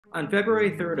On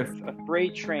February 3rd, a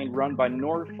freight train run by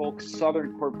Norfolk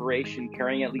Southern Corporation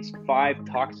carrying at least five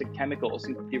toxic chemicals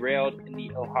derailed in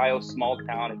the Ohio small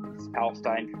town of East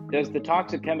Palestine. Does the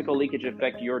toxic chemical leakage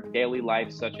affect your daily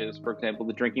life, such as, for example,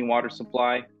 the drinking water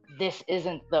supply? This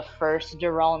isn't the first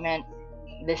derailment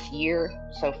this year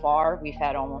so far. We've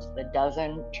had almost a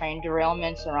dozen train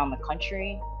derailments around the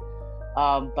country.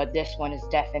 But this one is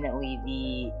definitely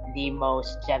the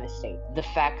most devastating. The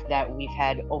fact that we've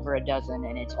had over a dozen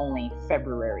and it's only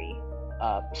February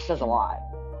says a lot.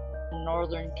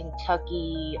 Northern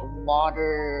Kentucky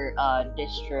Water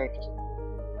District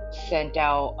sent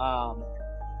out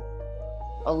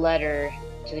a letter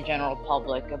to the general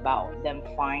public about them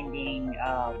finding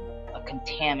a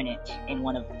contaminant in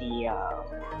one of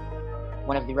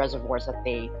the reservoirs that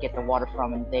they get the water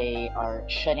from, and they are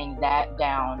shutting that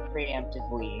down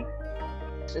preemptively.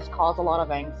 This caused a lot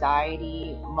of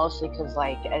anxiety, mostly because,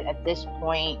 like, at this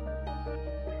point,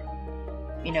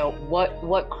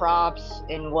 what crops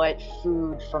and what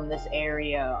food from this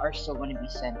area are still going to be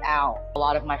sent out. A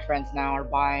lot of my friends now are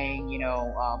buying,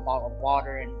 bottled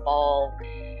water in bulk.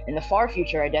 In the far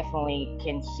future, I definitely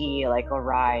can see like a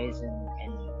rise in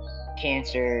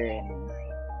cancer and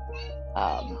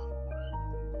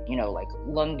like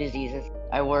lung diseases.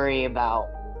 I worry about,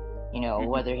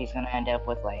 whether he's going to end up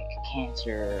with like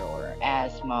cancer or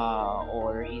asthma,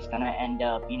 or he's going to end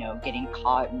up, getting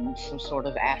caught in some sort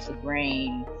of acid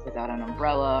rain without an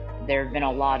umbrella. There have been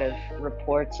a lot of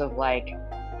reports of like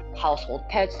household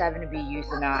pets having to be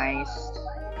euthanized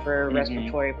for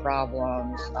respiratory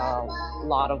problems. A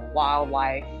lot of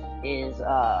wildlife is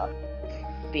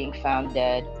being found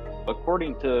dead.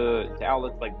 According to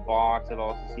outlets like Vox, I've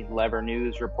also seen Lever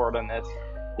News report on this.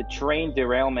 The train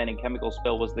derailment and chemical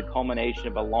spill was the culmination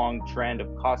of a long trend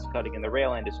of cost cutting in the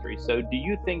rail industry. So do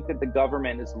you think that the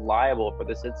government is liable for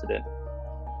this incident?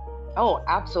 Oh,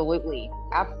 absolutely.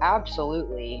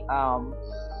 Absolutely.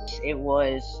 It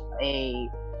was a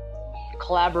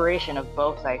collaboration of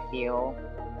both, I feel.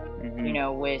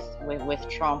 With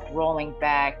Trump rolling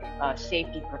back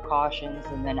safety precautions,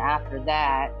 and then after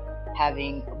that,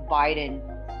 having Biden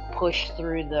push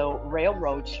through the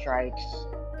railroad strikes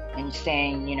and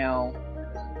saying,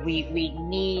 we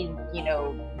need,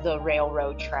 the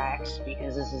railroad tracks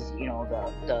because this is,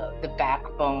 the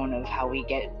backbone of how we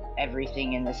get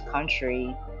everything in this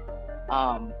country.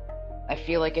 I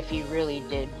feel like if he really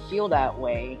did feel that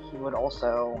way, he would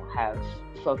also have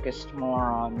focused more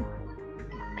on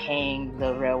paying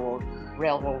the railroad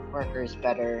workers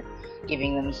better,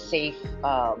 giving them a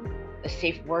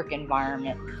safe work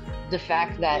environment. The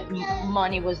fact that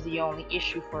money was the only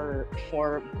issue for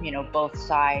both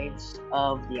sides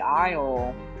of the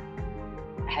aisle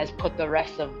has put the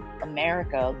rest of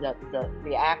America,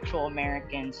 the actual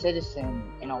American citizen,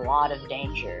 in a lot of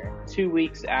danger. 2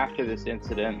 weeks after this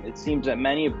incident, it seems that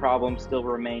many problems still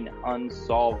remain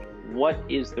unsolved. What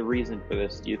is the reason for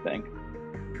this, do you think?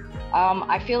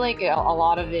 I feel like a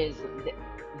lot of it is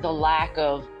the lack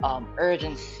of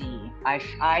urgency.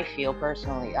 I feel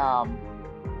personally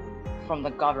from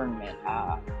the government.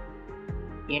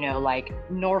 Like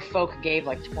Norfolk gave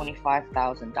like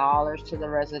 $25,000 to the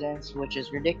residents, which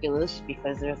is ridiculous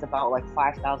because there's about like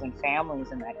 5,000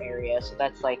 families in that area. So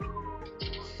that's like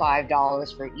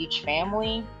 $5 for each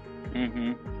family,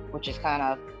 which is kind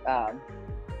of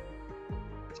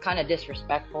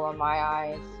disrespectful in my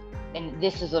eyes. And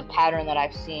this is a pattern that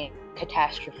I've seen.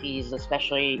 Catastrophes,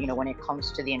 especially when it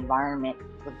comes to the environment,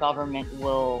 the government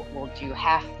will do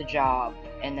half the job,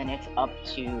 and then it's up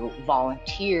to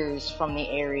volunteers from the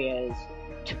areas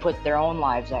to put their own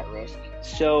lives at risk.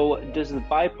 So does the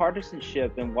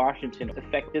bipartisanship in Washington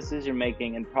affect decision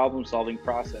making and problem solving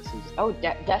processes? Oh,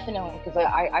 definitely, because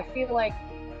I feel like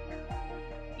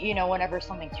whenever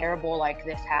something terrible like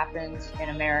this happens in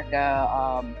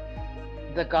America,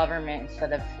 the government,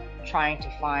 instead of trying to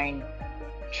find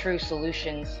true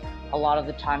solutions, a lot of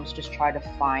the times just try to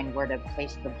find where to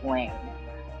place the blame.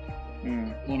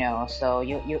 So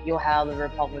you'll have the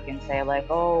Republicans say like,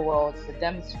 oh well, it's the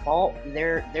Dems' fault,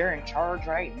 they're in charge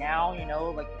right now,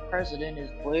 like the president is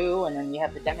blue, and then you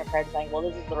have the Democrats saying, well,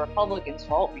 this is the Republicans'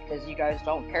 fault because you guys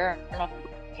don't care enough.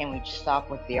 Can we just stop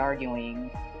with the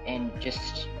arguing and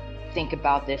just think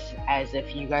about this as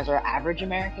if you guys are average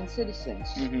American citizens?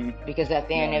 Because at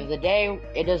the end of the day,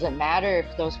 it doesn't matter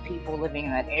if those people living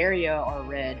in that area are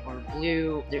red or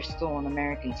blue, they're still an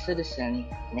American citizen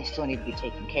and they still need to be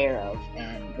taken care of,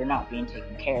 and they're not being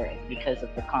taken care of because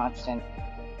of the constant,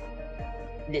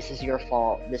 this is your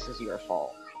fault, this is your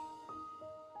fault.